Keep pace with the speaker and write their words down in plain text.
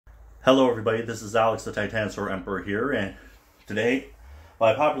Hello everybody, this is Alex the Titanosaur Emperor here, and today,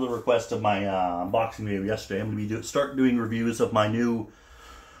 by popular request of my unboxing video yesterday, I'm going to start doing reviews of my new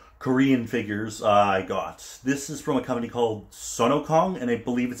Korean figures I got. This is from a company called Sonokong, and I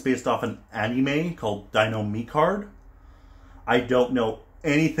believe it's based off an anime called Dino Mecard. I don't know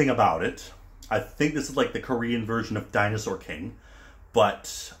anything about it. I think this is like the Korean version of Dinosaur King,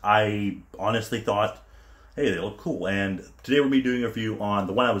 but I honestly thought, hey, they look cool. And today we're going to be doing a review on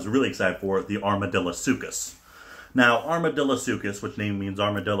the one I was really excited for, the armadillosuchus. Now, armadillosuchus, which name means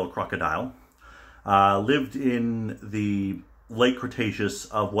armadillo crocodile, lived in the late Cretaceous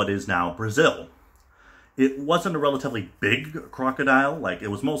of what is now Brazil. It wasn't a relatively big crocodile, like it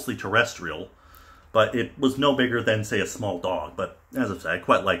was mostly terrestrial, but it was no bigger than, say, a small dog. But as I said, I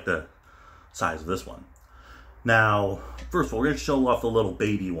quite like the size of this one. Now, first of all, we're going to show off the little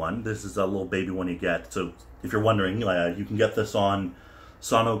baby one. This is a little baby one you get. So if you're wondering, you can get this on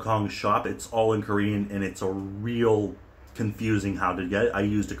Sonokong's shop. It's all in Korean, and it's a real confusing how to get it. I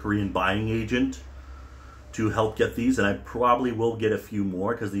used a Korean buying agent to help get these, and I probably will get a few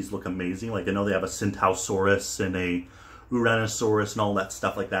more because these look amazing. Like, I know they have a Centausaurus and a Uranosaurus and all that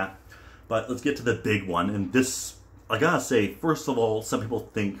stuff like that. But let's get to the big one. And this, I gotta say, first of all, some people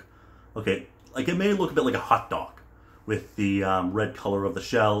think, okay, like it may look a bit like a hot dog with the red color of the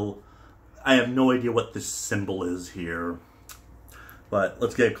shell. I have no idea what this symbol is here, but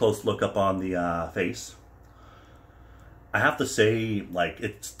let's get a close look up on the face. I have to say, like,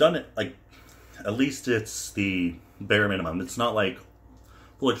 it's done it, like, at least it's the bare minimum. It's not like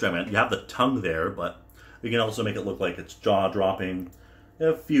full experiment. You have the tongue there, but you can also make it look like it's jaw dropping.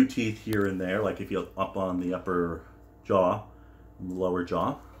 A few teeth here and there, like if you up on the upper jaw and the lower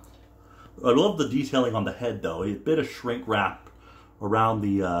jaw. I love the detailing on the head, though. A bit of shrink wrap around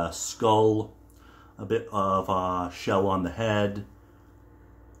the skull, a bit of shell on the head.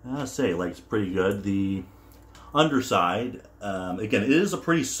 I gotta say, like, it's pretty good. The underside, again, it is a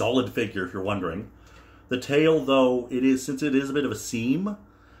pretty solid figure, if you're wondering. The tail, though, since it is a bit of a seam,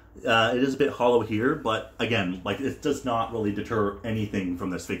 it is a bit hollow here, but again, like, it does not really deter anything from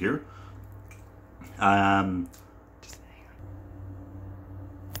this figure.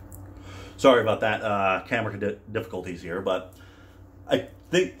 Sorry about that, camera difficulties here, but I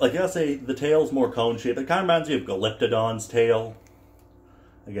think, like I say, the tail's more cone-shaped. It kind of reminds me of Galaptodon's tail.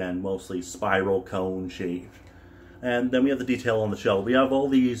 Again, mostly spiral cone-shaped. And then we have the detail on the shell. We have all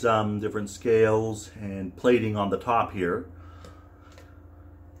these different scales and plating on the top here.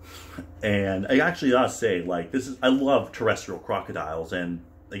 And I actually gotta say, like, I love terrestrial crocodiles, and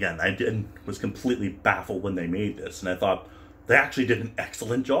again, was completely baffled when they made this, and I thought they actually did an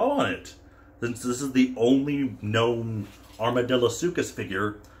excellent job on it. Since this is the only known armadillosuchus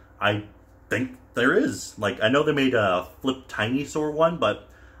figure I think there is. Like, I know they made a Flip Tinosaur one, but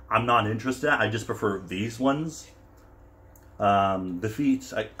I'm not interested. I just prefer these ones. The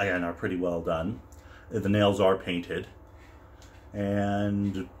feet, again, are pretty well done. The nails are painted.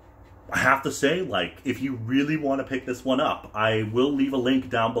 And I have to say, like, if you really want to pick this one up, I will leave a link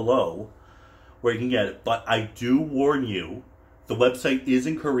down below where you can get it. But I do warn you, the website is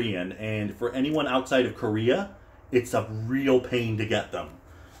in Korean, and for anyone outside of Korea, it's a real pain to get them.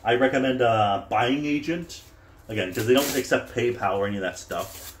 I recommend a buying agent, again, because they don't accept PayPal or any of that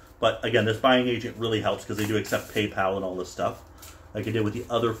stuff. But again, this buying agent really helps because they do accept PayPal and all this stuff, like I did with the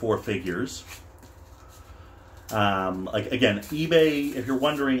other 4 figures. Like, again, eBay, if you're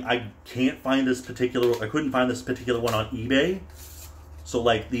wondering, I couldn't find this particular one on eBay. So,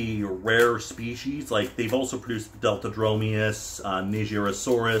 like, the rare species, like, they've also produced Deltadromeus,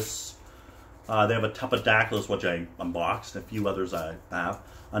 Nigerosaurus. They have a Tupidactylus, which I unboxed, a few others I have.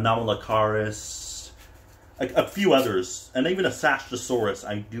 Anomalocaris, a few others, and even a Sastrosaurus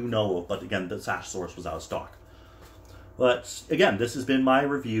I do know of, but again, the Sastrosaurus was out of stock. But, again, this has been my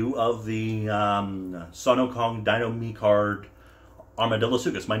review of the Sonokong Dino Mecard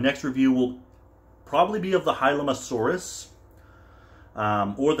armadillosuchus. My next review will probably be of the Hylomosaurus,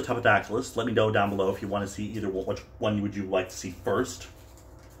 or the Tupidactylus. Let me know down below if you want to see either which one would you like to see first.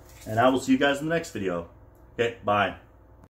 And I will see you guys in the next video. Okay, bye.